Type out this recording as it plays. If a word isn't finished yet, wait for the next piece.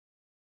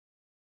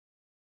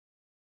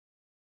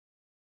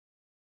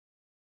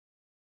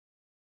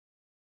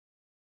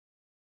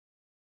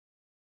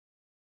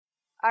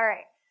All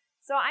right,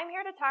 so I'm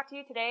here to talk to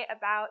you today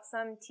about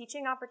some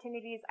teaching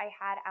opportunities I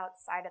had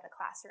outside of the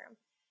classroom.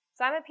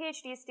 So I'm a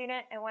PhD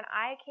student, and when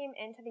I came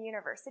into the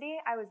university,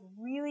 I was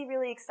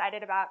really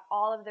excited about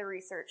all of the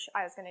research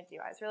I was going to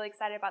do. I was really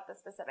excited about the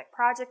specific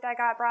project I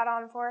got brought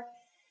on for,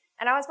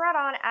 and I was brought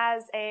on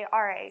as a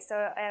RA,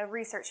 so a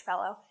research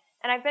fellow,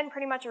 and I've been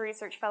pretty much a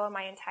research fellow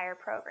my entire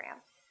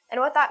program.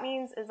 And what that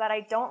means is that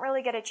I don't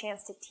really get a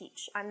chance to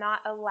teach. I'm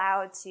not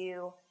allowed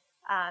to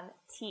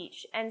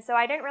teach. And so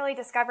I didn't really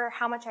discover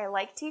how much I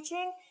liked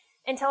teaching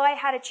until I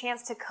had a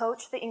chance to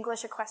coach the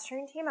English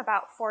equestrian team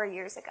about 4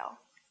 years ago.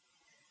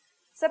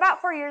 So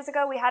about 4 years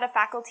ago, we had a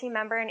faculty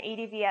member in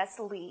ADVS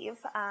leave,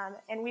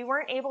 and we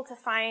weren't able to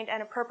find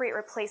an appropriate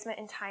replacement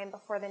in time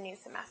before the new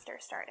semester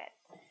started.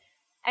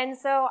 And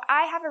so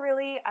I have a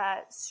really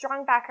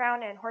strong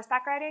background in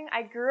horseback riding.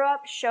 I grew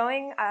up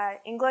showing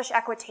English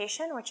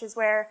equitation, which is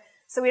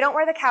so we don't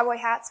wear the cowboy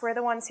hats, we're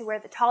the ones who wear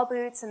the tall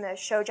boots and the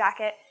show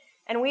jacket,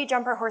 and we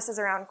jump our horses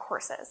around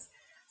courses.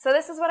 So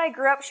this is what I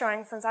grew up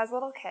showing since I was a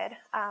little kid.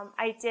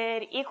 I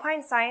did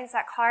equine science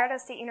at Colorado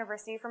State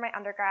University for my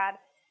undergrad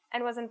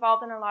and was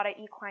involved in a lot of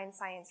equine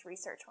science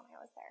research when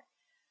I was there.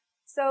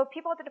 So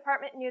people at the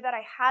department knew that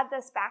I had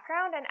this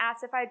background and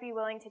asked if I'd be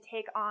willing to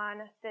take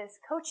on this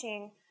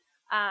coaching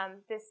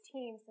this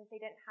team since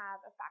they didn't have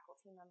a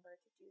faculty member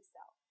to do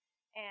so.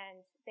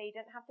 And they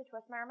didn't have to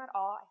twist my arm at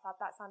all. I thought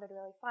that sounded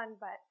really fun,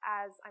 but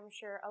as I'm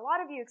sure a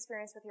lot of you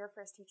experienced with your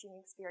first teaching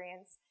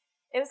experience,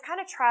 it was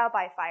kind of trial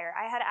by fire.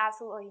 I had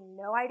absolutely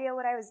no idea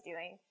what I was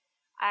doing.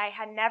 I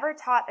had never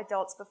taught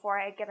adults before.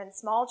 I had given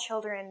small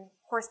children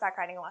horseback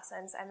riding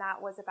lessons, and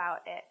that was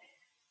about it.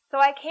 So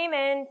I came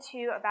in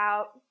to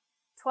about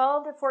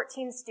 12 to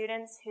 14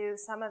 students who,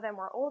 some of them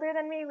were older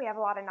than me. We have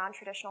a lot of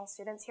non-traditional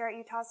students here at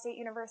Utah State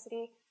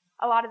University.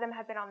 A lot of them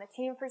have been on the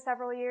team for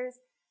several years.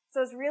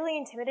 So it was really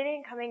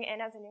intimidating coming in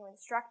as a new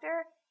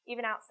instructor,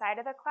 even outside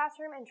of the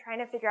classroom, and trying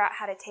to figure out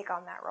how to take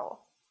on that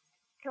role.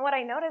 And what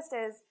I noticed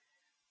is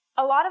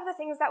a lot of the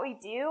things that we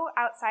do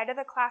outside of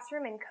the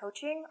classroom in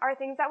coaching are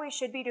things that we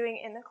should be doing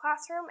in the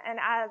classroom. And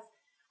as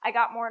I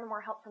got more and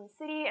more help from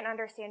City and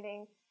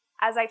understanding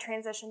as I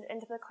transitioned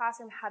into the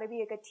classroom how to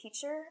be a good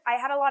teacher, I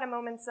had a lot of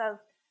moments of,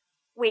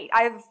 wait,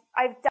 I've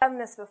done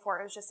this before.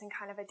 It was just in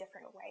kind of a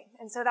different way.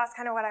 And so that's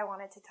kind of what I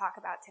wanted to talk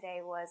about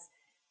today, was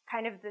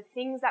kind of the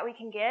things that we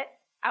can get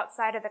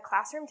outside of the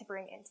classroom to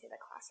bring into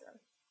the classroom.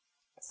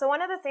 So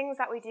one of the things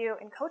that we do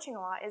in coaching a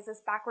lot is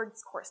this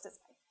backwards course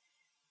design.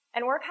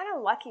 And we're kind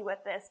of lucky with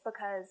this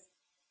because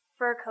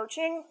for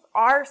coaching,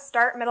 our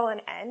start, middle,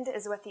 and end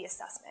is with the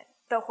assessment.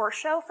 The horse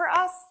show for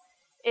us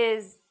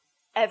is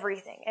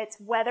everything. It's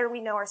whether we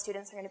know our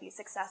students are going to be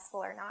successful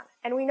or not.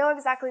 And we know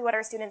exactly what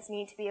our students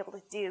need to be able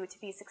to do to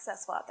be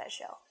successful at that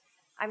show.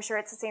 I'm sure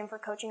it's the same for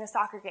coaching a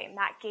soccer game.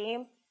 That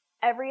game,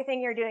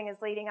 everything you're doing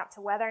is leading up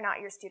to whether or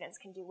not your students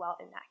can do well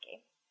in that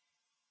game.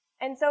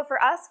 And so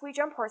for us, we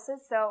jump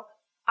horses. So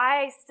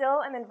I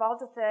still am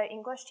involved with the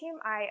English team.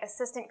 I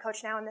assistant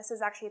coach now, and this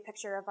is actually a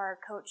picture of our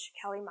coach,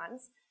 Kelly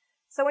Munns.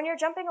 So when you're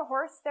jumping a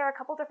horse, there are a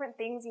couple different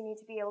things you need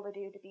to be able to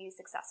do to be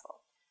successful.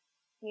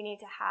 You need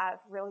to have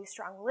really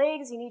strong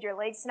legs. You need your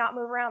legs to not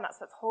move around.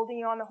 That's what's holding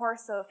you on the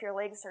horse. So if your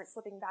legs start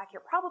slipping back,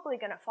 you're probably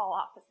going to fall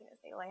off as soon as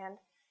they land.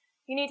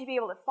 You need to be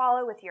able to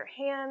follow with your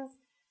hands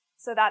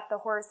so that the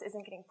horse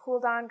isn't getting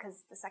pulled on,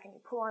 because the second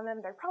you pull on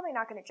them, they're probably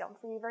not going to jump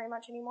for you very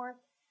much anymore.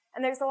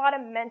 And there's a lot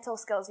of mental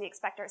skills we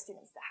expect our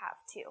students to have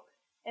too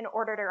in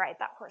order to ride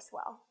that horse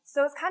well.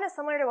 So it's kind of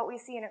similar to what we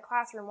see in a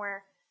classroom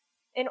where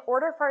in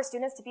order for our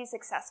students to be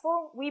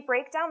successful, we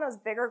break down those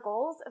bigger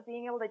goals of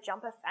being able to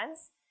jump a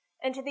fence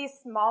into these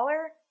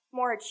smaller,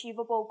 more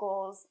achievable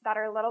goals that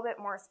are a little bit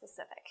more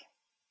specific.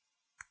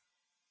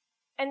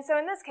 And so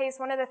in this case,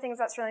 one of the things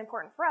that's really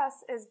important for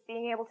us is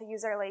being able to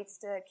use our legs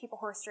to keep a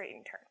horse straight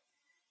and turn.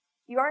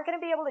 You aren't going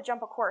to be able to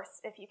jump a course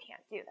if you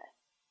can't do this.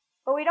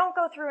 But we don't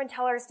go through and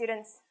tell our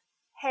students,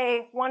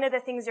 hey, one of the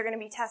things you're going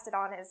to be tested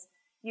on is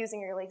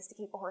using your legs to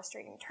keep a horse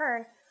straight and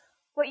turn.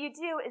 What you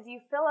do is you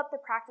fill up the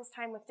practice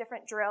time with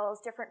different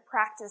drills, different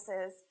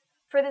practices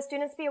for the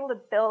students to be able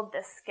to build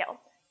this skill.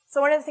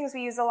 So one of the things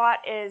we use a lot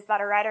is that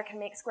a rider can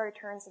make square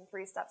turns in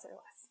 3 steps or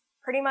less.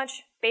 Pretty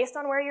much based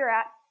on where you're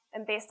at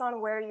and based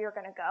on where you're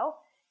going to go,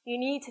 you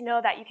need to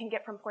know that you can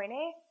get from point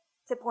A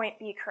to point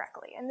B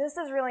correctly. And this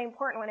is really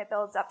important when it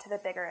builds up to the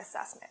bigger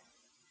assessment.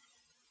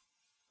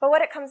 But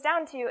what it comes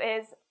down to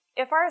is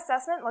if our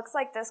assessment looks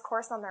like this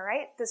course on the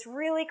right, this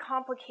really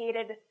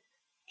complicated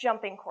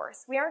jumping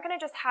course, we aren't going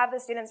to just have the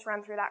students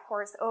run through that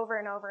course over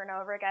and over and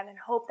over again and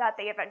hope that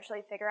they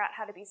eventually figure out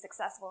how to be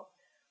successful.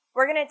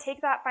 We're going to take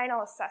that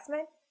final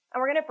assessment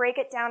and we're going to break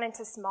it down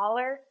into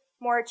smaller,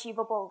 more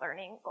achievable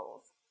learning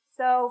goals.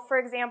 So, for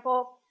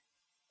example,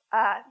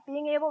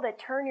 being able to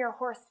turn your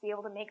horse to be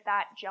able to make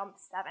that jump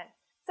 7.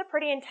 It's a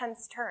pretty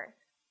intense turn.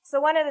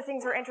 So one of the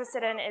things we're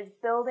interested in is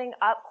building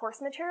up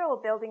course material,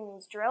 building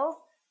these drills,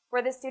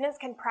 where the students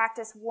can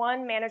practice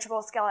one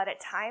manageable skill at a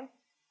time,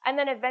 and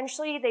then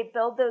eventually they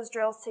build those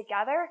drills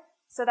together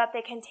so that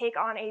they can take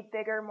on a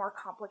bigger, more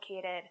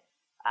complicated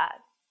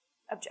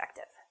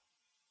objective.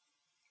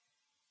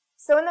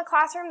 So in the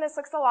classroom, this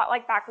looks a lot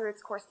like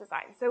backwards course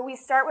design. So we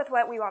start with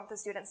what we want the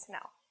students to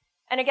know.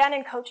 And again,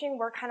 in coaching,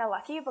 we're kind of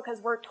lucky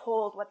because we're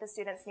told what the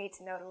students need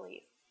to know to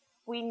leave.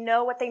 We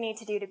know what they need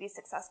to do to be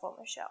successful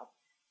in the show.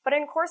 But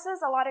in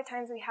courses, a lot of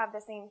times we have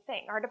the same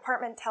thing. Our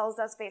department tells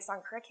us based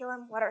on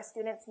curriculum what our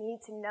students need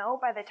to know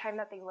by the time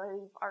that they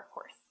leave our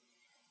course.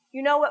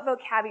 You know what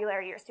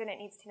vocabulary your student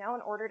needs to know in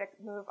order to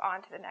move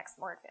on to the next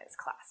more advanced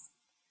class.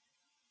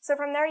 So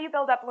from there, you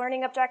build up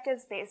learning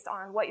objectives based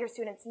on what your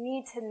students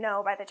need to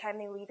know by the time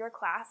they leave your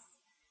class.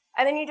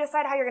 And then you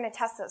decide how you're going to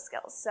test those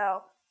skills.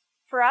 So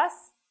for us,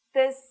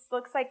 this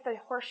looks like the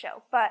horse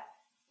show, but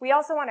we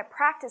also want to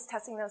practice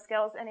testing those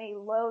skills in a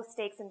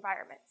low-stakes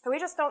environment. So we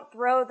just don't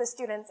throw the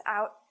students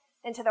out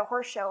into the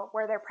horse show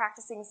where they're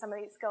practicing some of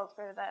these skills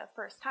for the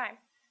first time.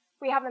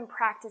 We have them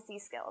practice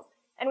these skills,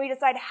 and we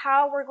decide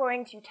how we're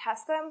going to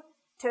test them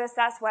to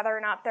assess whether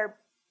or not they're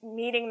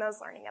meeting those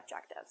learning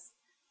objectives.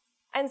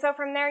 And so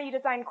from there, you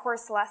design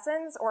course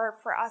lessons, or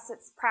for us,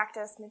 it's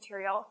practice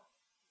material,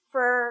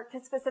 to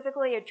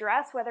specifically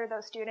address whether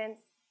those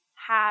students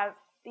have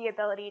the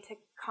ability to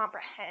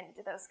comprehend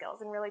those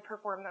skills and really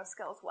perform those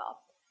skills well.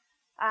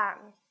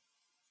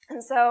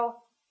 And so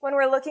when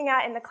we're looking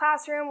at in the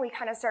classroom, we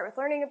kind of start with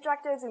learning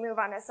objectives, we move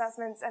on to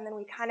assessments, and then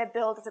we kind of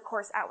build the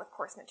course out with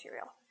course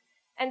material.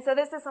 And so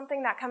this is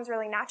something that comes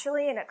really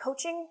naturally in a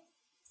coaching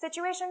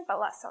situation,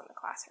 but less so in the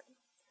classroom.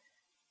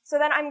 So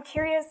then I'm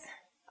curious,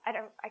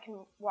 I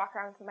can walk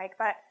around with the mic,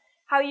 but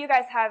how you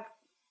guys have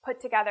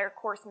put together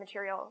course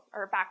material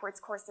or backwards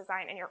course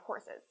design in your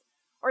courses,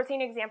 or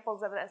seen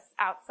examples of this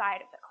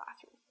outside of the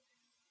classroom.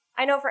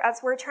 I know for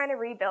us, we're trying to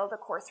rebuild a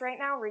course right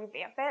now,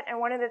 revamp it, and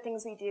one of the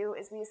things we do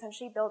is we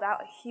essentially build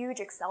out a huge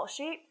Excel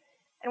sheet,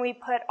 and we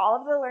put all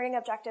of the learning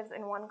objectives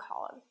in one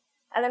column,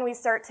 and then we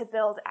start to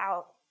build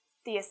out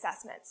the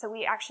assessment. So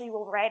we actually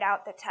will write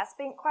out the test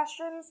bank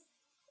questions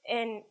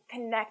and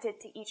connect it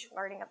to each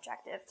learning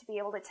objective to be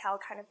able to tell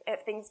kind of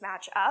if things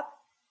match up.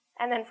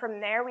 And then from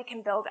there, we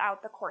can build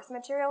out the course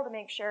material to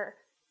make sure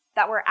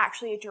that we're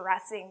actually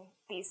addressing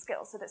these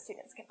skills so that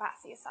students can pass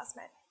the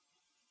assessment.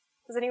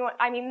 Does anyone,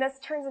 this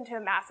turns into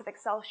a massive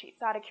Excel sheet.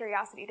 So out of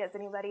curiosity, does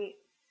anybody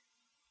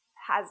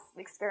has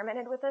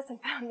experimented with this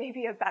and found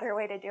maybe a better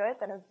way to do it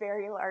than a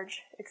very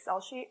large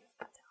Excel sheet?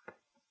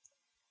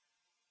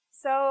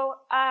 So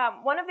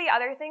one of the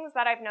other things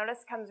that I've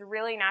noticed comes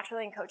really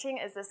naturally in coaching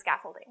is the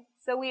scaffolding.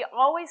 So we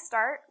always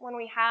start when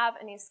we have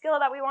a new skill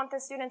that we want the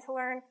student to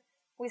learn,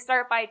 we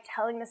start by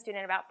telling the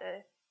student about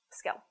the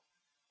skill.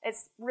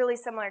 It's really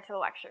similar to the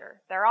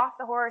lecture. They're off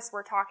the horse,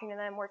 we're talking to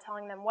them, we're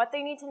telling them what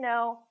they need to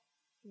know,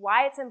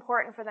 why it's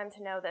important for them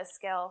to know this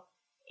skill,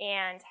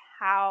 and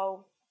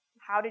how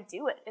to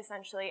do it,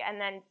 essentially.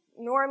 And then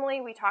normally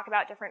we talk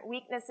about different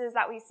weaknesses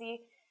that we see,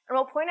 and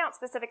we'll point out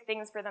specific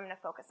things for them to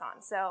focus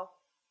on. So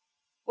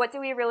what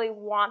do we really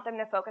want them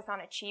to focus on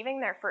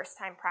achieving their first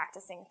time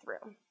practicing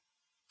through?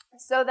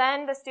 So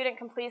then the student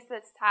completes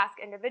this task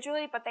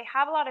individually, but they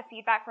have a lot of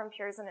feedback from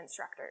peers and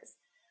instructors.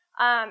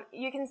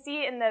 You can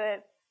see in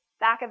the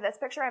back of this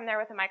picture, I'm there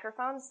with a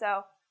microphone,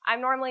 so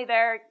I'm normally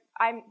there.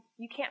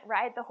 You can't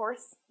ride the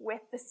horse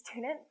with the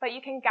student, but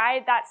you can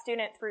guide that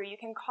student through. You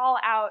can call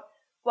out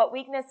what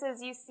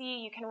weaknesses you see.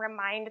 You can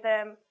remind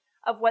them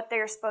of what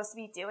they're supposed to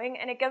be doing,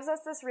 and it gives us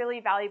this really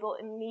valuable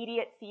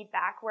immediate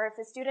feedback where if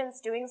the student's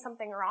doing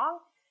something wrong,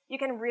 you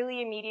can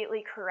really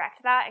immediately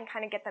correct that and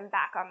kind of get them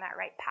back on that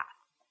right path.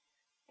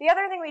 The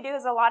other thing we do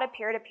is a lot of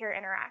peer-to-peer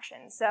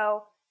interaction.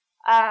 So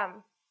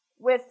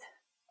with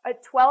a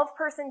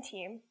 12-person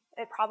team,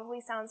 it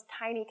probably sounds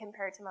tiny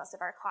compared to most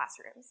of our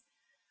classrooms.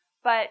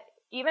 But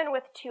even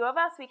with 2 of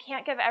us, we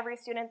can't give every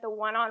student the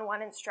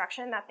one-on-one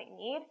instruction that they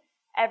need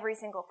every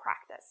single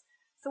practice.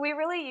 So we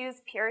really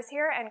use peers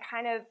here and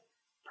kind of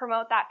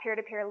promote that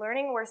peer-to-peer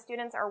learning where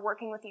students are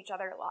working with each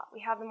other a lot. We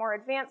have the more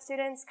advanced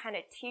students kind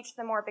of teach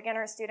the more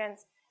beginner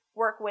students,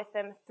 work with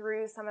them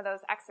through some of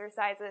those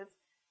exercises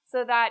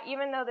so that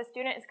even though the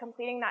student is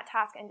completing that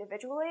task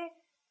individually,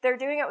 they're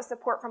doing it with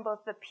support from both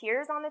the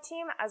peers on the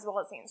team as well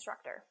as the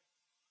instructor.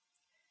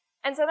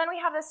 And so then we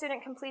have the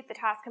student complete the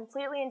task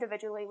completely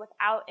individually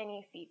without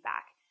any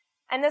feedback.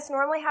 And this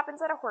normally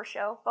happens at a horse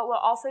show, but we'll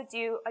also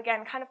do,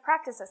 again, kind of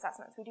practice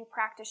assessments. We do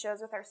practice shows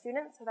with our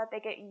students so that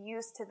they get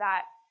used to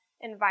that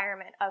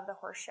environment of the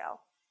horse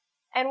show.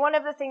 And one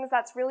of the things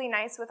that's really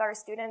nice with our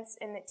students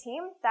in the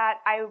team that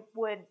I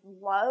would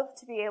love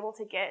to be able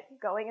to get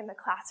going in the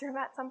classroom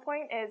at some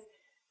point is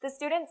the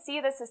students see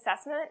this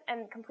assessment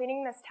and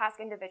completing this task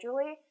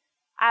individually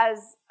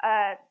as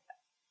a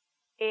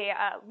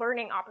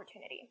learning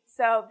opportunity.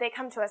 So they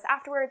come to us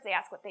afterwards, they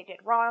ask what they did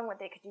wrong, what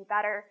they could do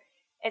better.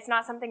 It's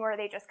not something where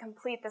they just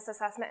complete this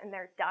assessment and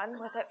they're done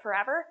with it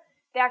forever.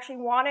 They actually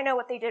want to know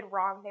what they did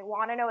wrong. They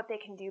want to know what they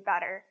can do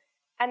better.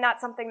 And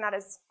that's something that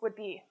would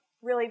be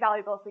really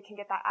valuable if we can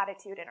get that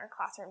attitude in our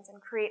classrooms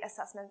and create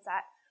assessments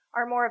that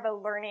are more of a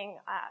learning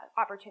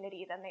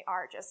opportunity than they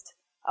are just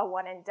a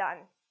one and done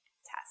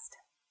test.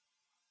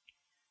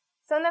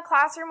 So in the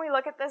classroom, we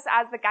look at this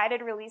as the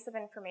guided release of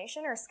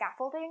information or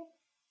scaffolding.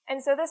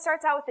 And so this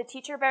starts out with the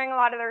teacher bearing a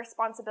lot of the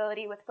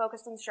responsibility with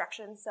focused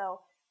instruction.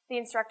 So the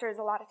instructor is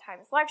a lot of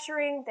times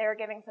lecturing, they're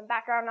giving some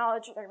background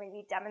knowledge, they're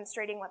maybe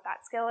demonstrating what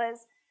that skill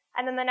is.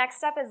 And then the next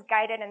step is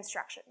guided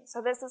instruction.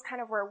 So this is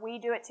kind of where we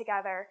do it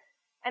together.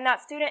 And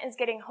that student is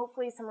getting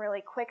hopefully some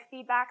really quick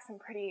feedback, some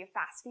pretty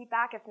fast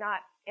feedback, if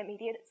not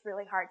immediate. It's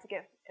really hard to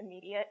give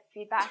immediate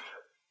feedback.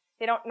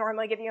 They don't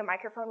normally give you a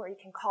microphone where you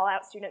can call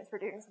out students for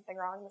doing something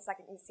wrong the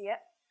second you see it.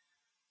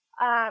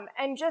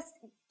 And just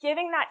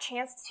giving that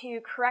chance to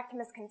correct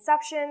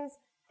misconceptions,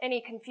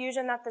 any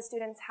confusion that the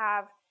students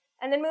have,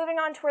 and then moving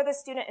on to where the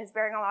student is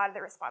bearing a lot of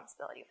the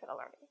responsibility for the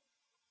learning.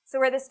 So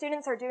where the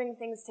students are doing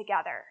things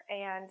together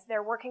and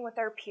they're working with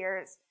their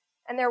peers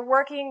and they're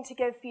working to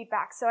give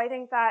feedback. So I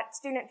think that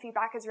student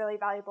feedback is really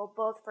valuable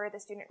both for the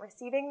student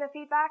receiving the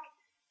feedback,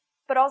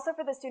 but also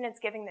for the students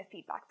giving the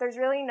feedback. There's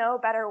really no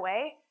better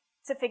way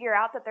to figure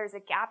out that there's a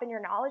gap in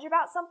your knowledge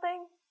about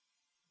something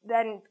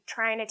than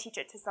trying to teach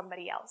it to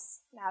somebody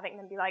else and having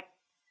them be like,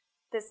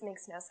 this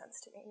makes no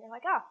sense to me. And you're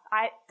like, oh,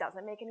 it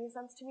doesn't make any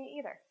sense to me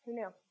either. Who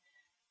knew?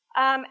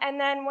 And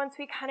then once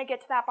we kind of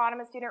get to that bottom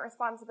of student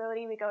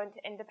responsibility, we go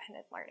into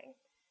independent learning.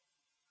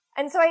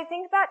 And so I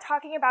think that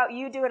talking about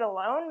you do it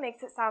alone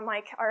makes it sound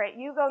like, all right,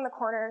 you go in the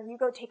corner, you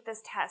go take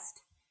this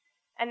test,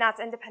 and that's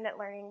independent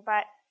learning.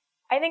 But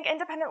I think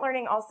independent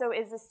learning also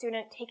is the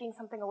student taking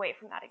something away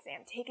from that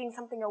exam, taking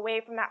something away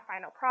from that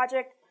final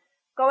project,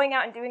 going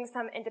out and doing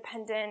some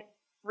independent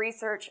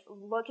research,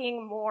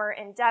 looking more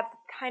in depth,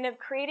 kind of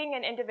creating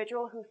an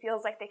individual who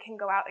feels like they can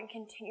go out and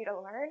continue to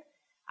learn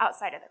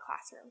outside of the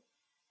classroom.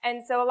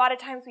 And so a lot of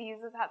times we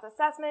use this as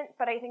assessment,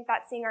 but I think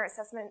that seeing our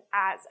assessment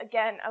as,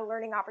 again, a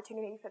learning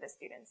opportunity for the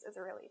students is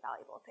a really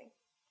valuable thing.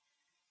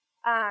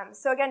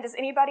 So again, does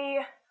anybody,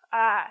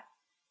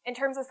 in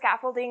terms of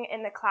scaffolding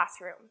in the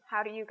classroom,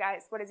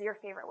 what is your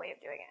favorite way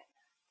of doing it?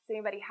 Does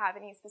anybody have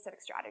any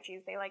specific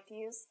strategies they like to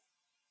use?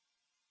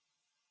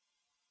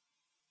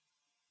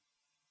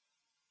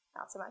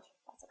 Not so much?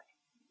 That's okay.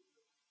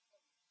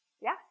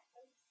 Yeah?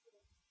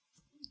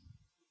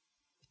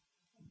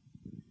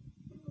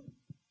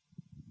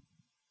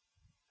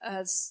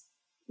 As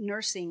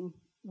nursing,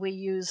 we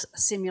use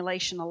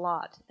simulation a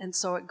lot, and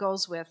so it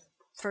goes with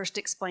first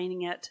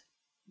explaining it,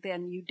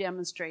 then you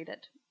demonstrate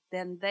it,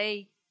 then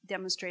they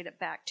demonstrate it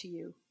back to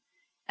you,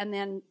 and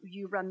then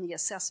you run the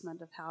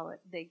assessment of how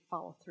they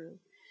follow through.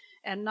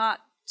 And not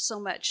so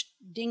much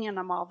dinging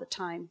them all the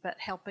time, but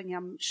helping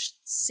them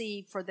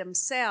see for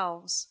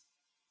themselves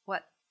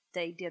what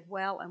they did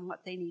well and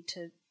what they need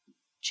to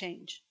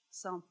change.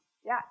 So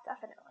yeah,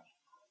 definitely.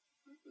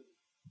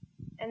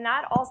 And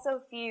that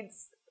also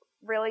feeds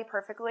really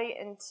perfectly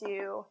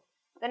into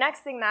the next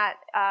thing that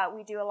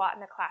we do a lot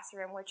in the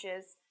classroom, which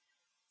is,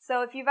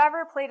 so if you've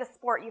ever played a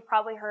sport, you've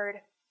probably heard,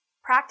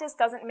 practice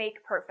doesn't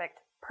make perfect,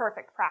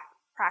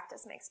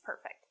 practice makes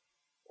perfect.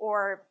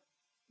 Or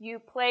you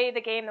play the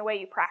game the way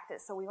you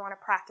practice, so we want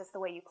to practice the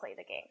way you play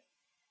the game.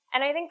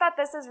 And I think that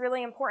this is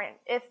really important.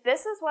 If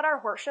this is what our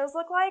horse shows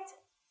look like,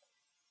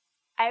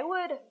 I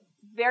would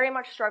very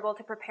much struggle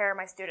to prepare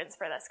my students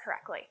for this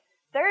correctly.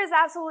 There is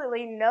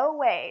absolutely no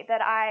way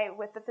that I,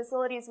 with the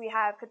facilities we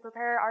have, could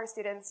prepare our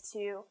students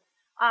to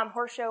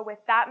horse show with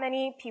that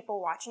many people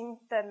watching.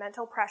 The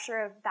mental pressure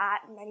of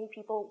that many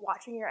people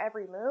watching your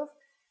every move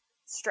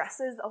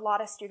stresses a lot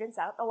of students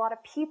out, a lot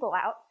of people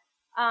out.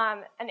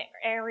 An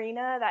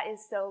arena that is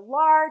so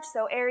large,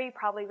 so airy,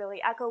 probably really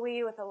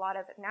echoey with a lot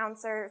of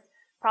announcers,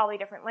 probably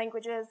different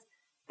languages.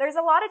 There's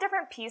a lot of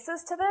different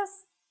pieces to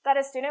this that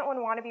a student would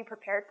want to be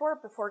prepared for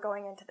before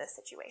going into this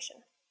situation.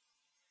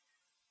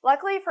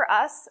 Luckily for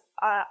us,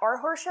 our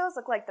horse shows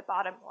look like the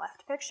bottom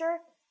left picture.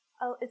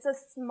 It's a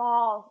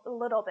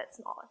little bit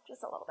smaller,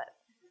 just a little bit.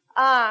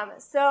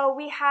 So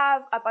we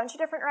have a bunch of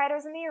different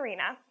riders in the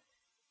arena.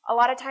 A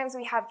lot of times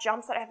we have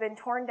jumps that have been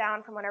torn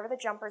down from whatever the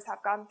jumpers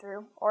have gone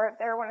through, or if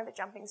they're one of the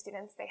jumping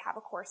students, they have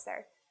a course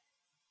there.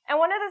 And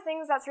one of the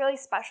things that's really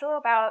special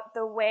about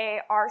the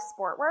way our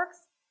sport works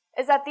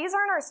is that these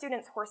aren't our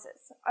students'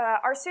 horses.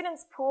 Our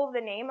students pull the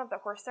name of the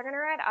horse they're going to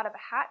ride out of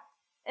a hat.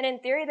 And in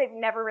theory, they've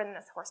never ridden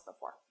this horse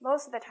before.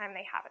 Most of the time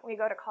they haven't. We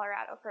go to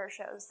Colorado for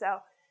shows,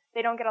 so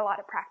they don't get a lot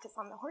of practice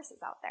on the horses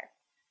out there.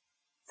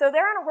 So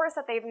they're on a horse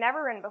that they've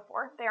never ridden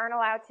before. They aren't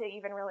allowed to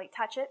even really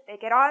touch it. They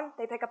get on,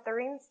 they pick up the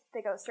reins,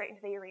 they go straight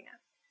into the arena.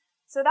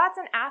 So that's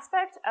an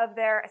aspect of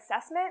their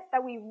assessment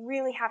that we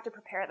really have to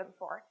prepare them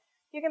for.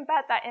 You can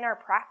bet that in our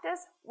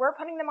practice, we're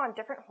putting them on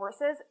different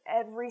horses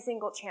every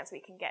single chance we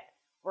can get.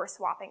 We're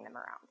swapping them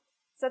around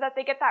so that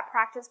they get that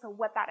practice for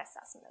what that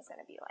assessment is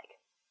going to be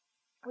like.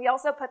 We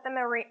also put them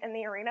in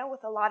the arena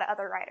with a lot of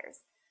other riders.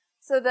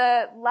 So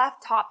the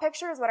left top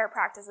picture is what our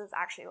practices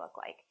actually look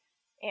like.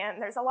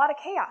 And there's a lot of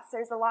chaos.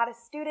 There's a lot of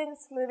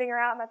students moving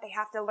around that they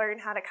have to learn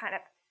how to kind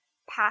of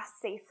pass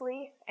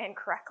safely and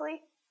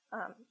correctly.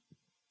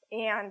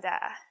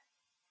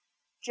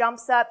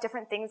 Jumps up,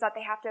 different things that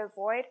they have to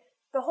avoid.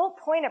 The whole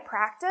point of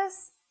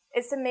practice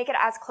is to make it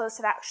as close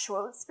to that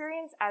show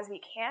experience as we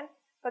can,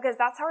 because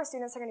that's how our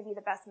students are going to be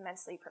the best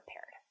mentally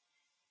prepared.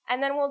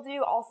 And then we'll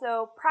do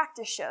also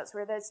practice shows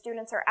where the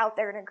students are out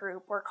there in a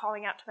group. We're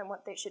calling out to them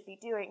what they should be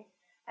doing.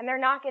 And they're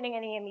not getting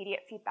any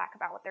immediate feedback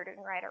about what they're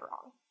doing right or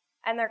wrong.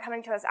 And they're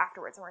coming to us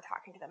afterwards and we're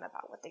talking to them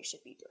about what they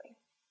should be doing.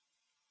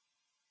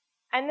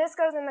 And this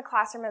goes in the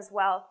classroom as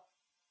well.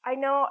 I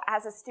know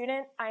as a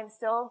student, I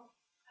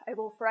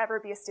will forever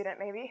be a student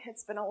maybe.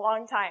 It's been a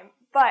long time.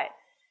 But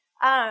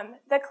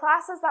the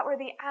classes that were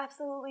the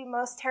absolutely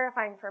most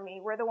terrifying for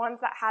me were the ones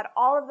that had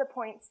all of the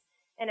points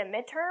in a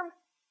midterm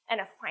and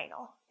a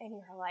final. And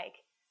you're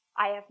like,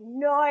 I have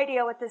no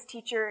idea what this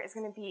teacher is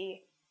going to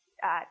be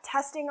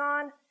testing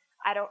on.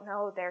 I don't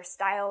know their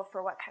style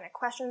for what kind of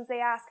questions they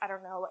ask. I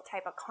don't know what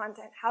type of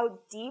content, how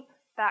deep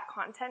that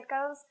content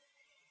goes.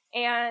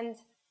 And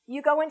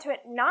you go into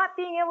it not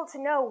being able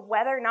to know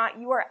whether or not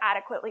you are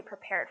adequately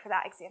prepared for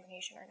that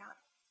examination or not.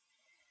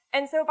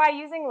 And so by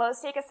using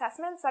low-stake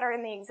assessments that are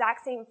in the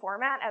exact same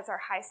format as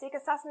our high-stake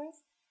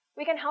assessments,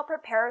 we can help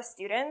prepare our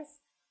students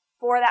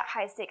for that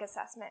high-stake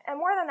assessment. And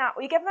more than that,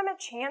 we give them a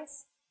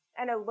chance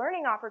and a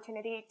learning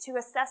opportunity to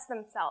assess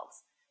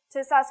themselves, to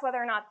assess whether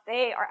or not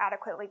they are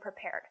adequately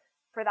prepared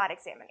for that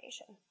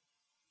examination.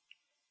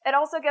 It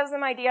also gives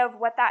them an idea of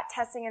what that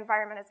testing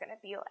environment is going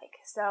to be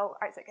like. So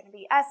is it going to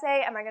be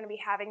essay? Am I going to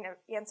be having to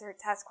answer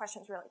test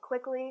questions really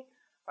quickly?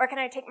 Or can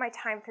I take my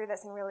time through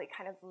this and really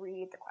kind of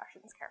read the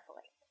questions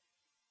carefully?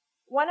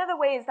 One of the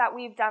ways that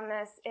we've done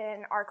this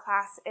in our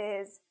class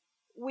is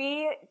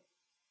we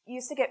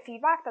used to get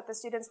feedback that the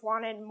students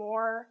wanted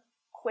more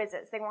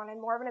quizzes. They wanted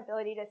more of an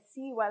ability to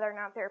see whether or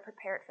not they're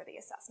prepared for the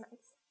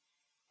assessments.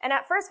 And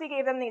at first we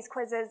gave them these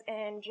quizzes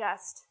in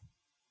just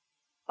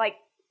like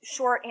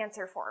short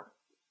answer form.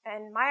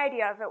 And my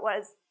idea of it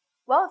was,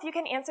 well, if you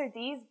can answer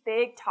these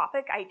big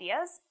topic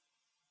ideas,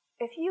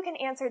 if you can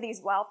answer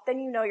these well, then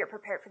you know you're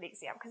prepared for the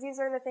exam, because these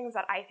are the things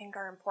that I think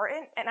are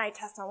important, and I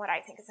test on what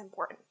I think is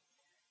important.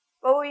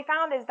 But what we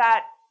found is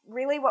that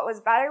really what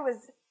was better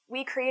was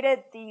we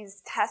created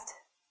these test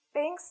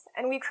banks,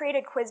 and we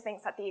created quiz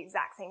banks at the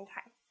exact same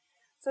time.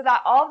 So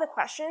that all of the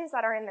questions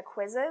that are in the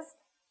quizzes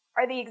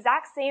are the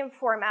exact same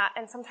format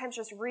and sometimes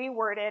just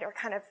reworded or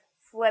kind of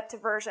flipped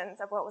versions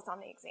of what was on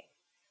the exam.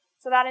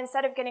 So that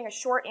instead of getting a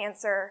short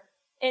answer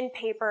in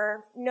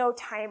paper, no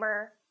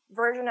timer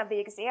version of the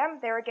exam,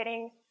 they were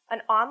getting an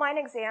online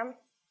exam,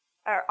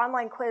 or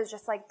online quiz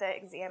just like the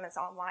exam is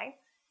online.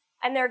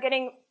 And they're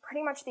getting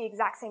pretty much the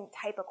exact same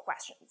type of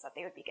questions that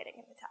they would be getting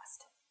in the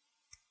test.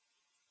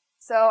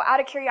 So out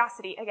of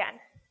curiosity, again,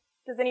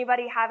 does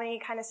anybody have any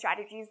kind of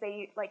strategies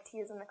they like to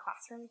use in the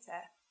classroom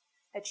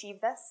to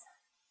achieve this?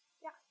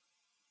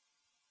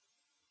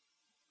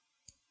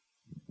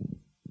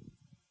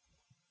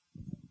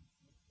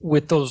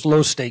 With those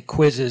low-stake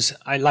quizzes,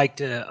 I like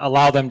to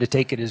allow them to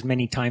take it as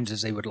many times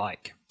as they would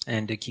like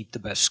and to keep the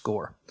best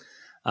score.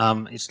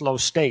 It's low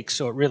stakes,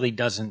 so it really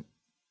doesn't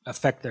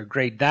affect their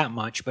grade that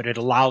much, but it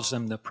allows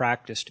them the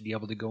practice to be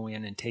able to go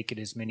in and take it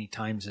as many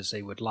times as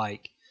they would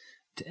like,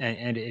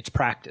 and it's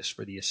practice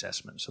for the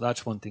assessment. So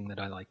that's one thing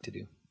that I like to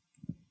do.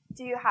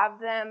 Do you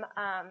have them,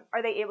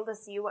 are they able to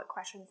see what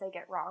questions they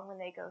get wrong when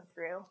they go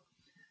through?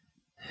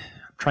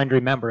 I'm trying to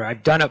remember.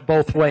 I've done it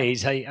both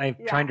ways. I'm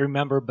trying to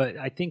remember, but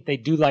I think they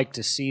do like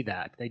to see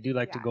that. They do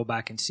like to go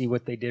back and see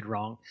what they did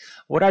wrong.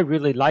 What I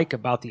really like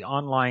about the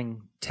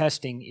online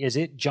testing is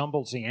it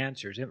jumbles the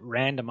answers. It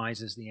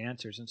randomizes the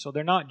answers. And so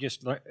they're not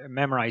just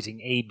memorizing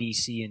A, B,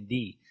 C, and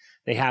D.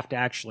 They have to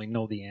actually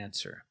know the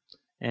answer.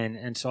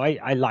 And so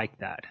I like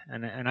that.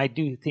 And I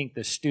do think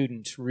the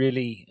students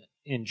really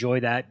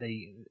enjoy that.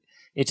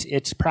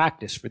 It's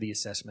practice for the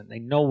assessment. They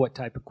know what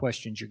type of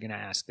questions you're going to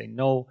ask. They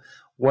know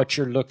what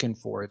you're looking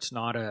for. It's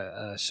not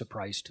a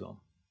surprise to them.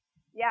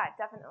 Yeah,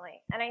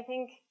 definitely. And I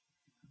think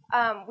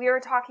we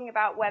were talking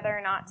about whether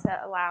or not to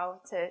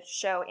allow to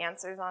show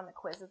answers on the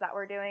quizzes that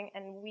we're doing.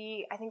 And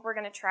I think we're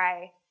going to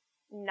try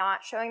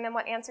not showing them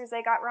what answers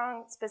they got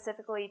wrong,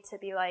 specifically to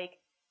be like,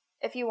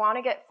 if you want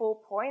to get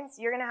full points,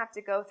 you're going to have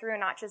to go through and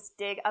not just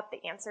dig up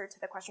the answer to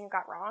the question you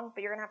got wrong,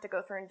 but you're going to have to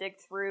go through and dig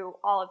through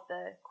all of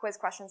the quiz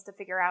questions to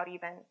figure out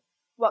even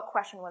what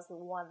question was the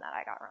one that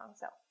I got wrong.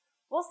 So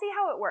we'll see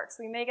how it works.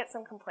 We may get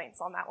some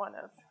complaints on that one.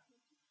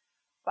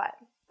 But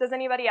does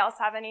anybody else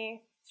have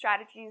any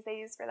strategies they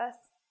use for this?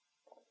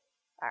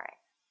 All right.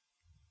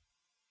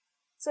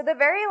 So the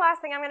very last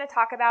thing I'm going to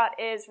talk about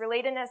is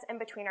relatedness in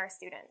between our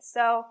students.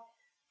 So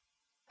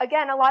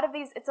again, a lot of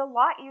these, it's a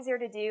lot easier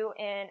to do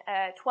in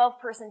a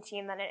 12-person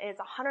team than it is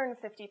a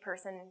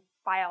 150-person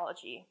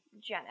biology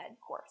gen ed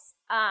course.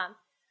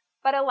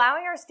 But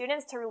allowing our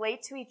students to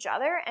relate to each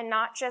other and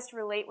not just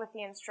relate with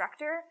the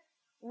instructor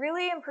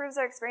really improves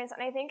their experience,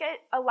 and I think it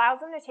allows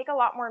them to take a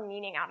lot more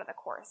meaning out of the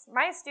course.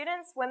 My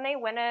students, when they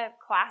win a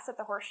class at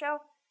the horse show,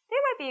 they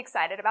might be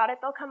excited about it.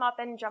 They'll come up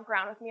and jump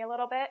around with me a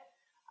little bit.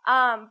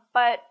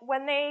 But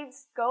when they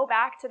go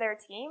back to their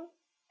team,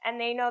 and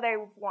they know they've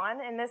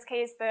won. In this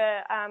case,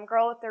 the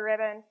girl with the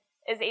ribbon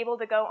is able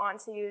to go on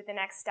to the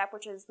next step,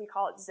 which is, we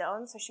call it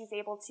zone. So she's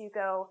able to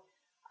go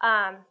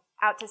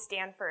out to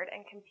Stanford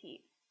and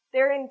compete.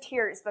 they're in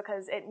tears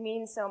because it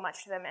means so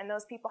much to them, and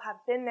those people have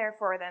been there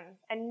for them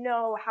and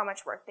know how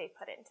much work they've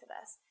put into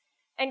this.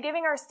 And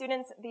giving our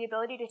students the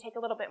ability to take a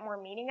little bit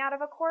more meaning out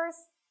of a course,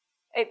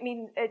 it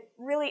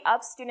really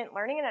ups student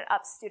learning and it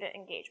ups student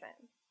engagement.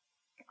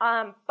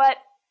 But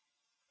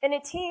in a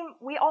team,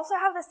 we also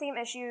have the same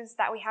issues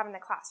that we have in the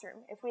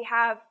classroom.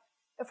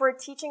 If we're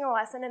teaching a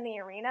lesson in the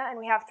arena and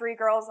we have 3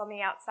 girls on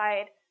the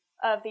outside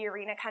of the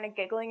arena kind of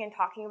giggling and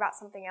talking about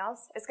something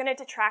else, it's going to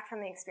detract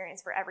from the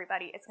experience for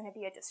everybody. It's going to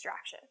be a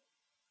distraction.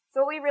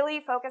 So what we really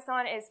focus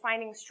on is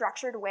finding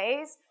structured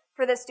ways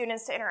for the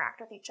students to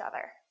interact with each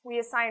other. We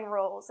assign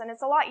roles, and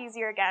it's a lot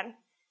easier again.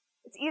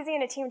 It's easy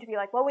in a team to be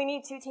like, well, we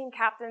need 2 team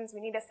captains, we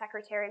need a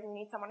secretary, we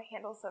need someone to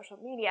handle social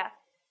media.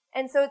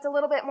 And so it's a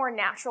little bit more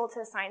natural to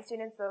assign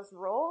students those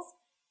roles,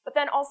 but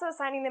then also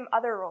assigning them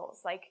other roles.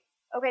 Like,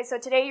 okay, so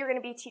today you're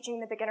going to be teaching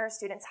the beginner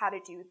students how to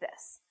do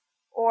this.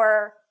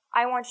 Or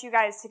I want you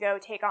guys to go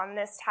take on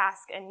this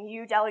task and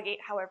you delegate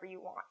however you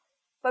want.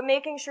 But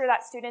making sure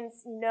that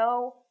students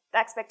know the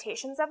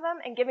expectations of them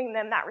and giving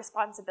them that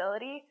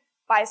responsibility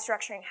by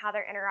structuring how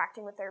they're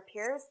interacting with their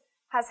peers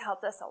has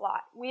helped us a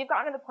lot. We've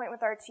gotten to the point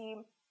with our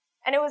team,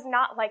 and it was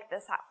not like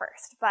this at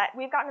first, but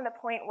we've gotten to the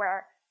point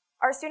where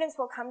our students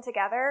will come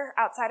together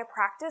outside of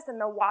practice and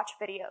they'll watch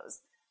videos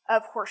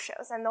of horse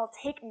shows and they'll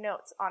take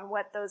notes on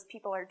what those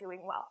people are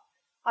doing well,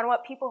 on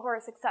what people who are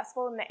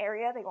successful in the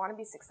area they want to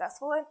be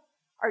successful in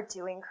are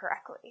doing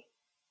correctly.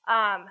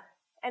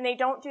 And they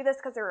don't do this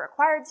because they're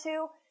required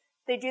to.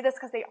 They do this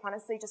because they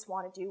honestly just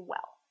want to do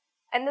well.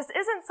 And this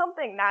isn't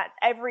something that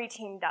every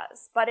team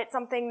does, but it's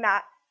something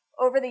that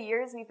over the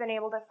years we've been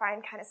able to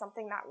find kind of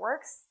something that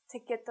works to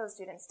get those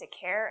students to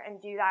care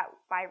and do that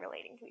by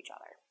relating to each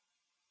other.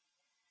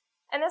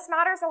 And this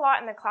matters a lot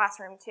in the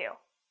classroom too.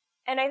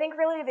 And I think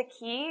really the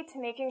key to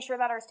making sure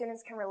that our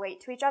students can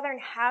relate to each other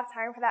and have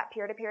time for that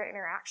peer-to-peer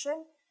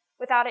interaction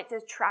without it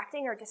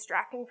detracting or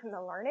distracting from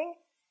the learning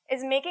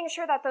is making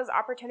sure that those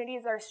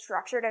opportunities are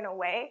structured in a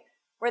way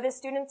where the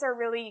students are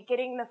really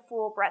getting the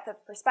full breadth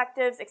of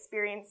perspectives,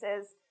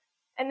 experiences,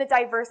 and the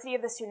diversity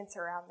of the students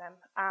around them.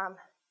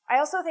 I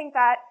also think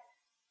that,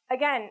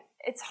 again,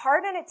 it's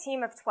hard in a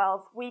team of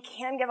 12. We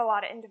can give a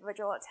lot of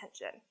individual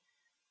attention.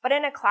 But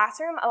in a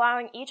classroom,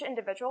 allowing each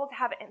individual to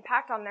have an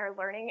impact on their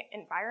learning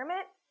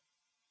environment,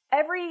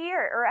 every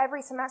year or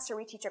every semester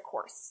we teach a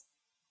course.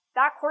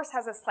 That course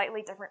has a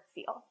slightly different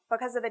feel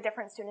because of the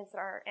different students that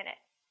are in it.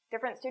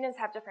 Different students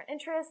have different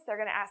interests, they're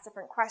going to ask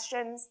different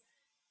questions,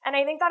 and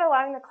I think that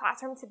allowing the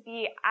classroom to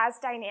be as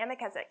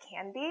dynamic as it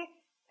can be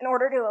in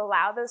order to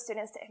allow those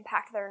students to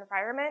impact their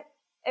environment,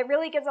 it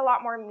really gives a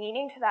lot more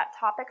meaning to that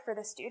topic for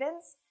the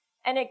students,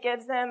 and it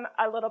gives them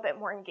a little bit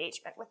more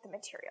engagement with the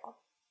material.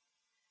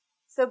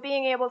 So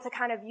being able to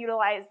kind of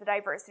utilize the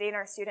diversity in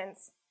our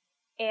students,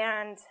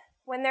 and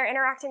when they're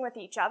interacting with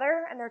each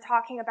other and they're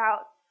talking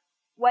about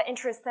what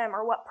interests them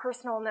or what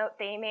personal note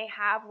they may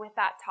have with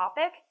that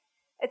topic,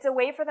 it's a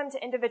way for them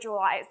to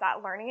individualize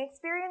that learning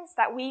experience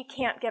that we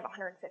can't give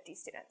 150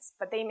 students,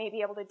 but they may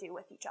be able to do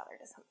with each other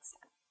to some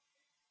extent.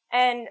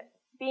 And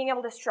being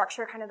able to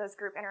structure kind of those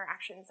group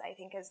interactions, I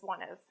think, is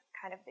one of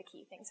kind of the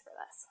key things for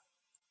this.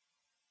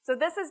 So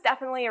this is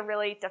definitely a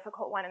really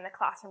difficult one in the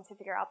classroom to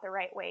figure out the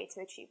right way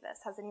to achieve this.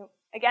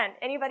 Again,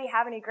 anybody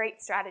have any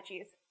great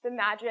strategies, the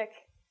magic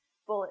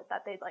bullet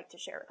that they'd like to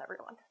share with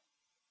everyone?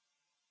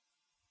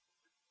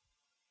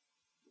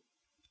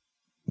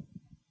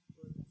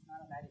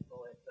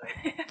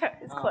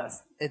 It's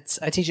close.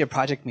 I teach a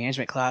project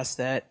management class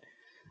that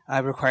I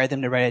require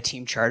them to write a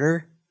team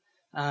charter.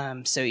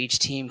 So each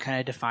team kind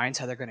of defines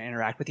how they're going to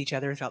interact with each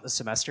other throughout the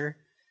semester.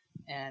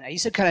 And I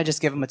used to kind of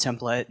just give them a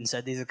template and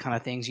said, these are the kind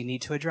of things you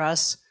need to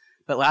address.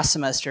 But last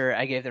semester,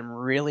 I gave them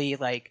really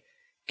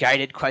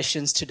guided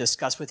questions to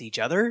discuss with each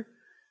other.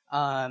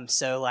 How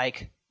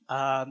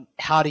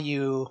do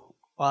you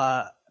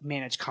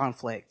manage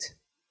conflict?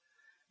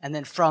 And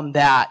then from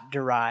that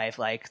derive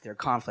their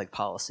conflict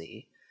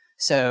policy.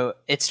 So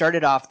it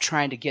started off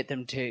trying to get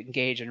them to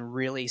engage in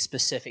really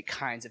specific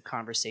kinds of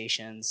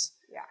conversations.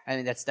 Yeah. I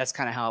mean, that's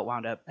kind of how it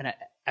wound up. And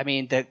I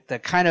mean, the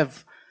kind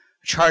of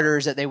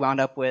charters that they wound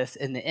up with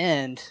in the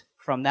end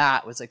from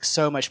that was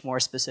so much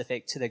more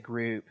specific to the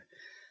group.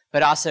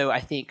 But also, I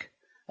think,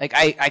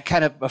 I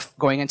kind of,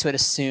 going into it,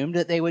 assumed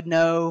that they would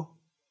know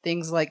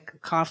things like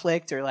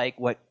conflict or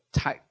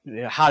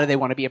how do they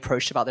want to be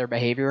approached about their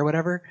behavior or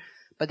whatever.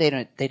 But they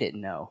didn't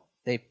know.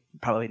 They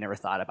probably never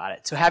thought about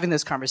it. So having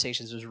those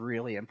conversations was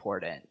really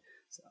important.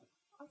 So.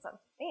 Awesome.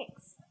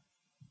 Thanks.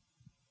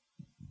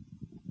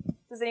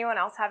 Does anyone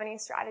else have any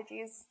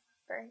strategies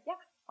for, yeah,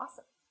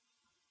 awesome.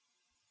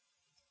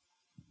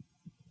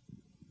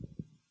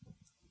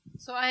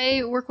 So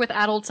I work with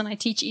adults and I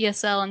teach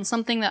ESL, and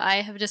something that I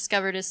have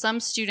discovered is some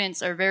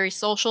students are very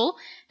social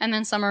and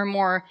then some are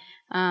more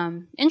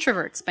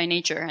introverts by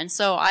nature. And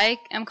so I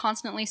am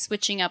constantly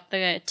switching up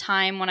the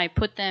time when I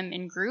put them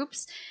in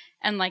groups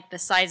and the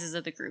sizes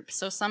of the group.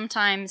 So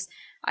sometimes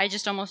I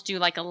just almost do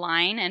a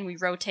line and we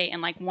rotate in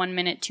 1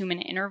 minute, 2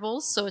 minute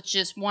intervals. So it's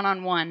just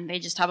one-on-one. They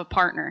just have a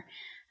partner.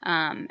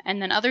 And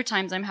then other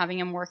times I'm having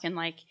them work in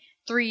like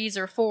 3s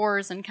or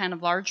 4s and kind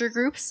of larger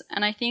groups.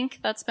 And I think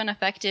that's been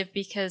effective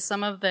because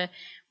some of the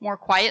more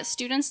quiet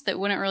students that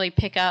wouldn't really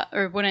pick up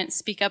or wouldn't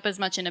speak up as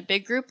much in a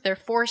big group, they're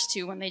forced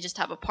to when they just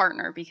have a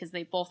partner because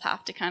they both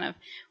have to kind of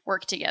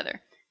work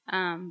together.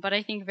 But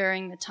I think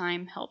varying the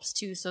time helps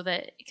too, so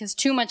that, because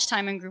too much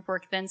time in group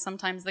work, then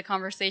sometimes the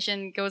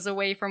conversation goes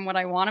away from what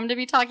I want them to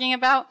be talking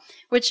about,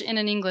 which in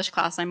an English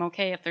class I'm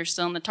okay if they're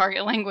still in the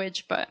target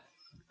language, but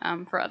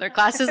for other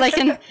classes I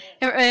can,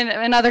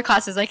 in other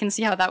classes I can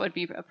see how that would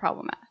be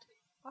problematic.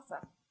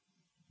 Awesome.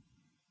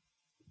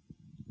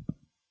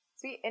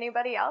 Sweet.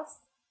 Anybody else?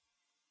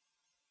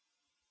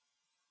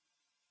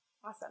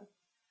 Awesome.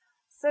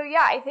 So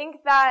yeah, I think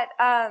that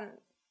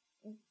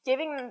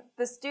giving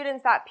the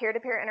students that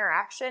peer-to-peer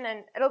interaction,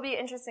 and it'll be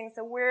interesting.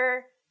 So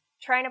we're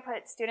trying to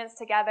put students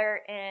together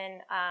in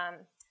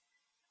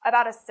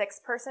about a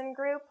 6-person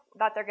group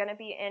that they're going to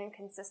be in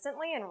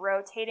consistently, and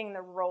rotating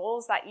the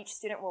roles that each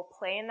student will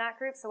play in that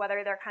group. So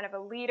whether they're kind of a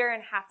leader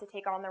and have to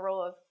take on the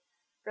role of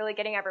really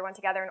getting everyone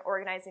together and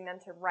organizing them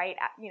to write,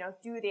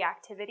 do the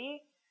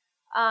activity.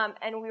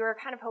 And we were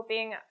kind of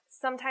hoping,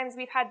 sometimes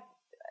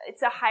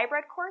it's a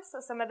hybrid course, so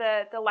some of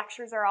the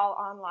lectures are all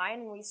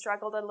online, and we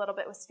struggled a little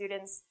bit with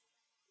students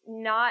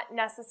not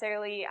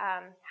necessarily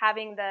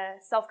having the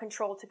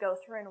self-control to go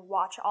through and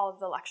watch all of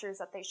the lectures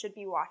that they should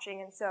be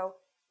watching. And so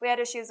we had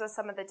issues with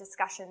some of the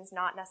discussions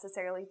not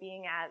necessarily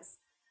being as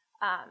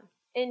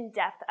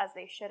in-depth as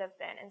they should have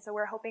been. And so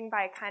we're hoping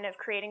by kind of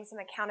creating some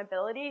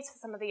accountability to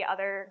some of the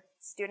other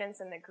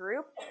students in the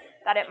group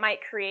that it might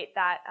create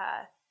that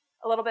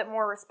a little bit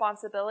more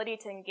responsibility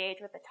to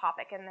engage with the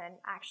topic and then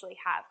actually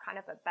have kind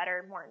of a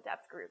better, more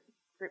in-depth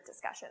group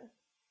discussion.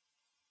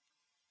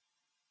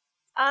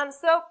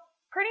 So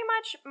pretty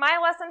much my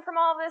lesson from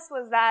all of this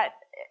was that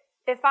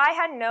if I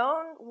had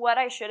known what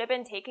I should have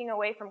been taking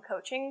away from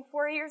coaching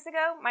 4 years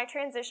ago, my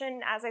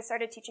transition as I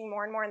started teaching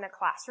more and more in the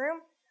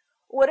classroom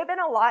would have been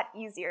a lot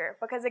easier.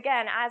 Because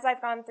again, as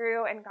I've gone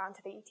through and gone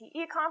to the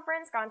ETE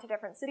conference, gone to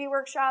different city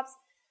workshops,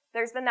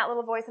 there's been that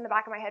little voice in the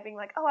back of my head being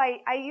like, oh,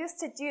 I used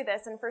to do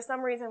this, and for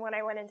some reason when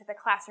I went into the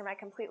classroom, I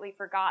completely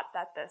forgot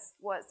that this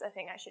was a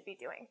thing I should be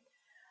doing.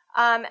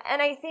 And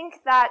I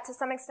think that to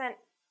some extent,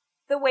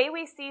 the way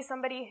we see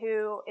somebody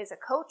who is a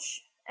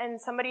coach and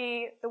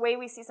the way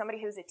we see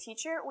somebody who's a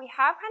teacher, we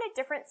have kind of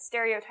different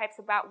stereotypes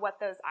about what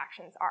those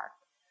actions are.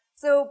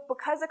 So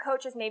because a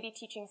coach is maybe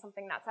teaching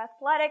something that's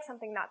athletic,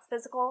 something that's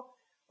physical,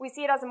 we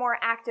see it as a more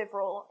active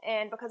role.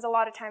 And because a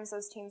lot of times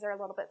those teams are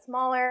a little bit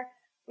smaller,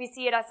 we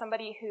see it as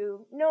somebody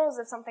who knows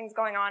if something's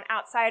going on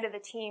outside of the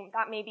team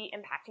that may be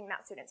impacting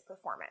that student's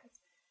performance.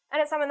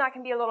 And it's someone that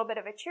can be a little bit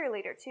of a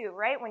cheerleader too,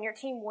 right? When your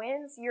team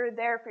wins, you're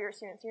there for your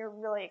students. You're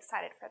really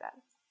excited for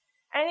them.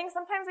 And I think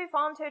sometimes we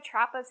fall into a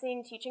trap of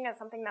seeing teaching as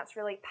something that's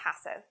really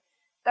passive.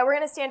 That we're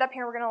going to stand up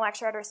here, we're going to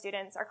lecture at our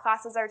students. Our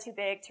classes are too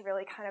big to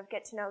really kind of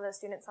get to know those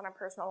students on a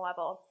personal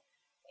level.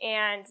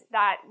 And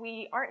that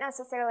we aren't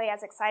necessarily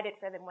as excited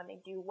for them when they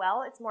do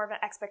well. It's more of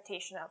an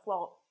expectation of,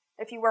 well,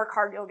 if you work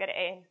hard, you'll get an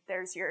A.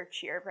 There's your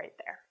cheer right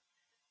there.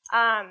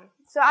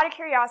 So out of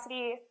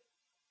curiosity,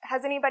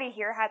 has anybody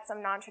here had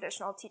some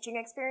non-traditional teaching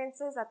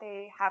experiences that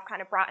they have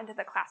kind of brought into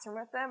the classroom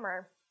with them?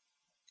 Or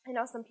I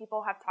know some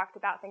people have talked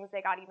about things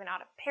they got even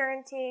out of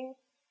parenting.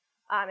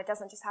 It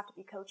doesn't just have to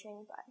be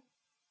coaching, but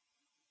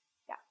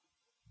yeah.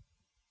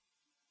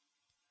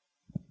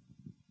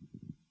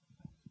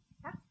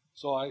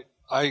 So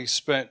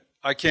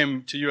I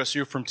came to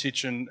USU from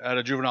teaching at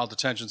a juvenile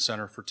detention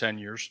center for 10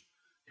 years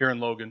here in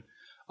Logan.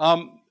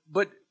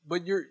 But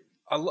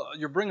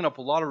you're bringing up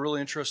a lot of really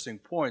interesting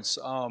points.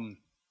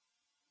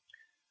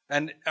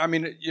 And I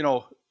mean,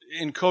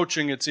 in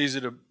coaching, it's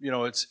easy to,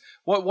 it's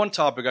one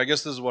topic, I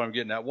guess this is what I'm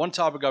getting at. One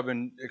topic I've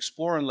been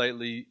exploring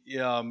lately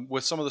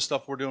with some of the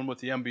stuff we're doing with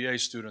the MBA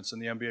students in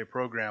the MBA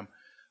program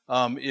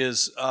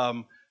is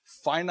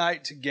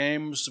finite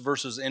games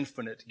versus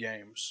infinite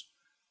games,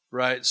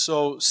 right?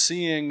 So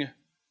seeing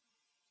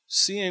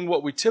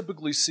what we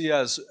typically see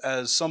as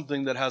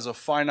something that has a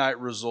finite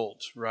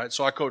result, right?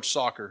 So I coach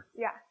soccer.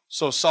 Yeah.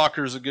 So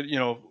soccer is a good,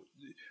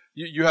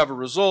 you have a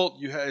result,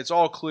 it's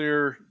all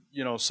clear,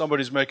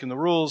 somebody's making the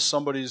rules,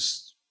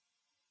 somebody's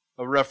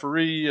a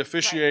referee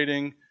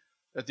officiating. Right.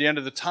 At the end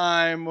of the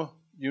time,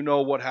 you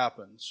know what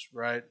happens,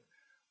 right?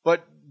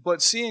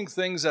 But seeing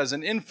things as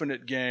an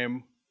infinite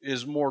game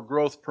is more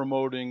growth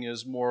promoting,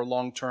 is more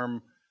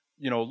long-term,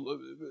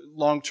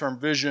 long-term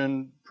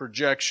vision,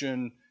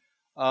 projection.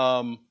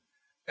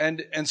 And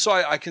so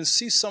I can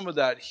see some of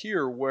that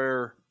here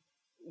where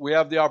we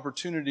have the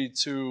opportunity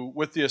to,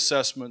 with the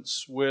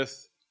assessments,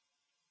 with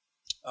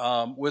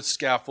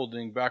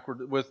scaffolding,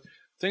 with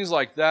things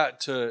like that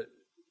to,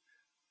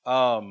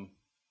 I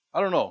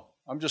don't know.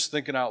 I'm just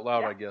thinking out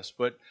loud, yeah. I guess.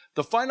 But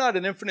the finite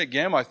and infinite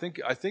game, I think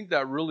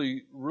that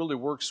really, really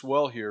works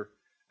well here.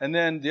 And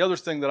then the other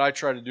thing that I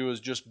try to do is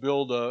just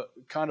build a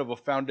kind of a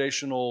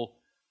foundational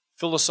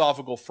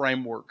philosophical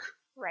framework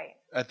right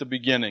at the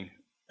beginning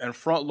and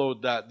front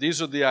load that.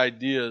 These are the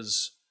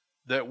ideas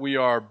that we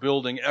are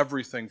building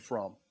everything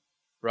from,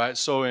 right?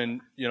 So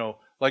in,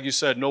 like you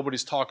said,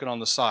 nobody's talking on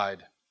the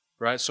side,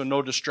 right? So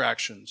no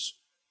distractions.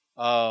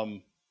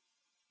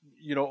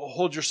 You know,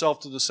 hold yourself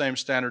to the same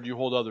standard you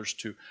hold others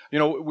to. You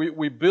know,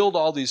 we build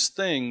all these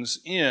things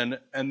in,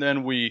 and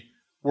then we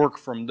work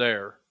from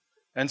there.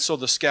 And so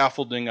the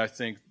scaffolding, I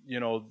think, you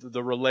know,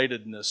 the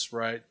relatedness,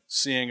 right?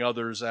 Seeing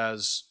others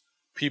as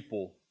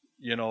people,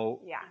 you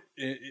know,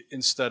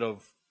 instead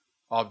of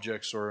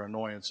objects or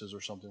annoyances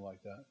or something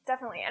like that.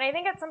 Definitely. And I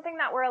think it's something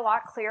that we're a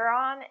lot clearer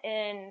on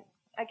in,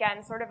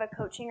 again, sort of a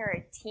coaching or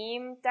a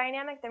team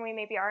dynamic than we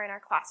maybe are in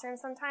our classroom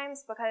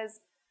sometimes, because,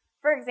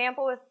 for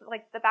example, with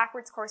like the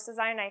backwards course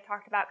design, I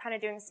talked about kind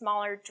of doing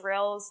smaller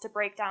drills to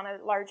break down a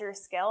larger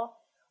skill.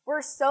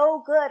 We're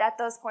so good at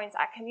those points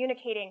at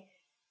communicating,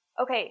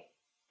 okay,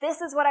 this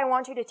is what I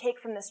want you to take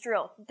from this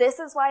drill. This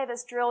is why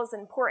this drill is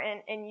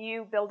important in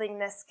you building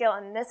this skill,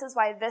 and this is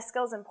why this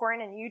skill is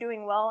important in you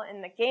doing well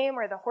in the game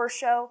or the horse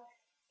show,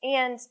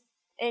 and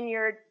in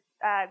your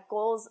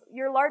goals,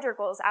 your larger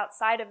goals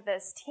outside of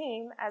this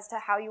team as to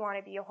how you want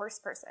to be a horse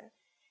person.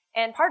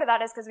 And part of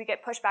that is because we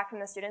get pushback from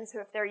the students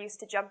who, if they're used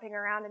to jumping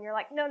around and you're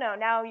like, no,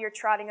 now you're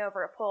trotting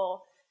over a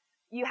pole,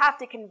 you have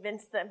to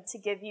convince them to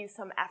give you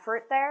some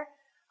effort there.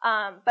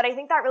 But I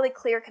think that really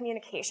clear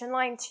communication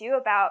line too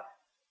about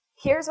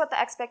here's what the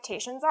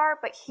expectations are,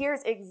 but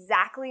here's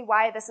exactly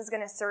why this is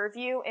going to serve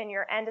you in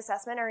your end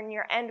assessment or in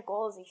your end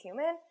goal as a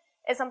human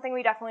is something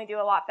we definitely do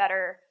a lot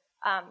better.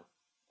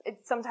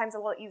 It's sometimes a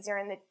little easier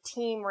in the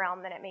team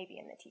realm than it may be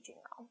in the teaching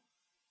realm.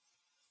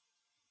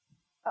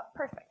 Oh,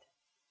 perfect.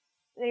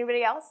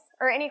 Anybody else?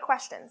 Or any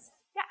questions?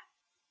 Yeah.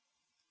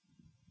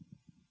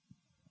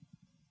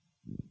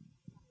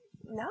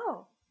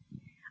 No.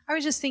 I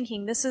was just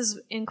thinking this is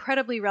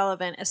incredibly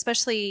relevant,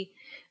 especially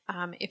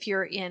if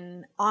you're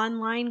in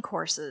online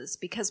courses,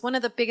 because one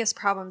of the biggest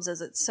problems is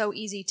it's so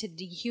easy to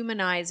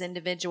dehumanize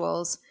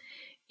individuals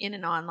in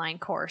an online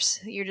course.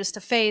 You're just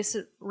a face,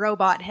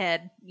 robot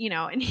head, you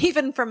know, and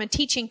even from a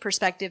teaching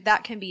perspective,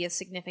 that can be a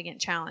significant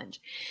challenge.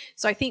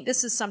 So I think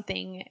this is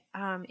something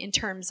in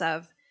terms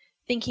of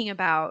thinking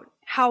about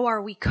how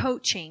are we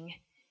coaching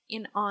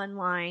in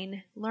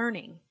online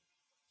learning.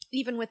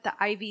 Even with the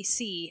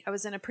IVC, I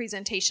was in a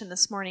presentation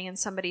this morning and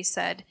somebody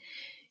said,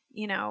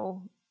 you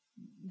know,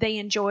 they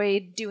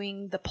enjoyed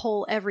doing the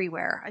poll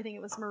everywhere. I think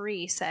it was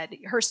Marie said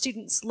her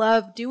students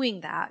loved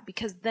doing that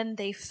because then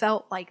they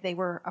felt like they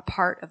were a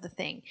part of the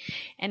thing.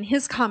 And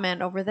his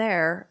comment over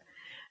there,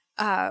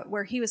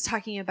 where he was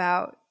talking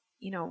about,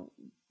 you know,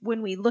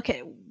 when we look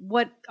at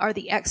what are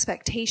the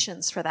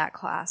expectations for that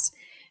class,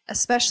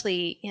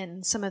 especially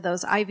in some of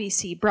those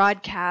IVC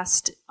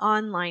broadcast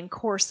online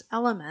course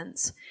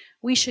elements,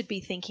 we should be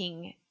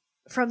thinking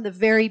from the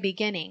very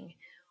beginning,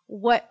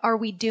 what are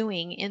we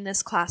doing in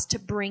this class to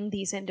bring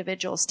these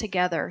individuals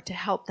together to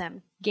help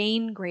them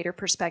gain greater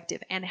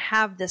perspective and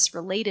have this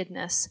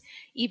relatedness,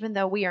 even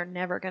though we are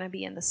never going to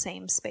be in the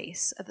same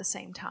space at the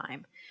same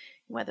time,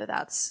 whether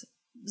that's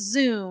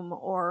Zoom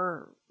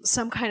or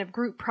some kind of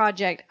group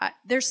project.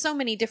 There's so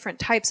many different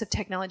types of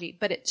technology,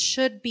 but it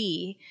should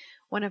be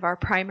one of our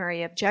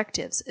primary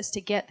objectives is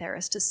to get there,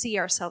 is to see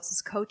ourselves as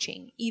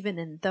coaching, even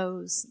in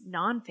those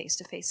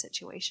non-face-to-face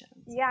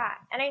situations. Yeah,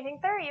 and I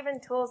think there are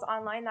even tools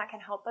online that can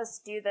help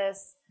us do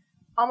this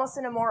almost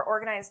in a more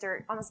organized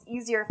or almost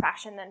easier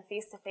fashion than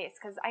face-to-face.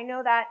 Because I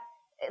know that,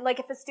 like,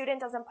 if a student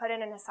doesn't put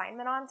in an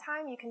assignment on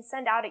time, you can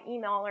send out an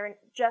email or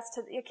just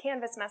to a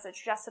Canvas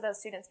message just to those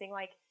students being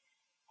like,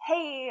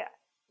 hey,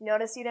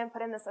 notice you didn't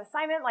put in this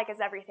assignment. Like, is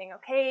everything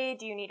okay?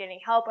 Do you need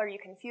any help? Are you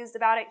confused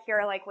about it?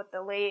 Here, like, with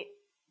the late,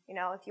 you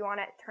know, if you want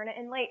to turn it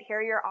in late, here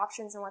are your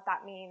options and what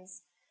that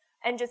means.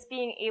 And just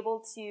being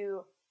able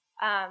to,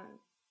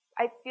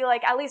 I feel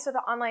like at least with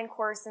the online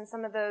course in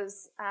some of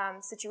those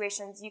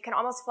situations, you can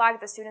almost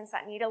flag the students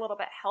that need a little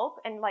bit help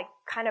and like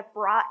kind of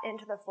brought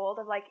into the fold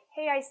of like,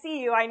 hey, I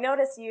see you, I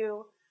notice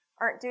you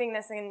aren't doing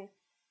this, and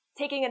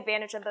taking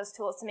advantage of those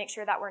tools to make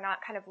sure that we're not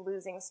kind of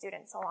losing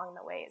students along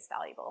the way is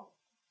valuable.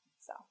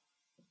 So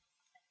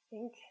I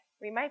think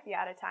we might be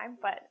out of time,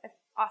 but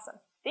awesome.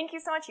 Thank you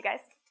so much, you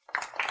guys.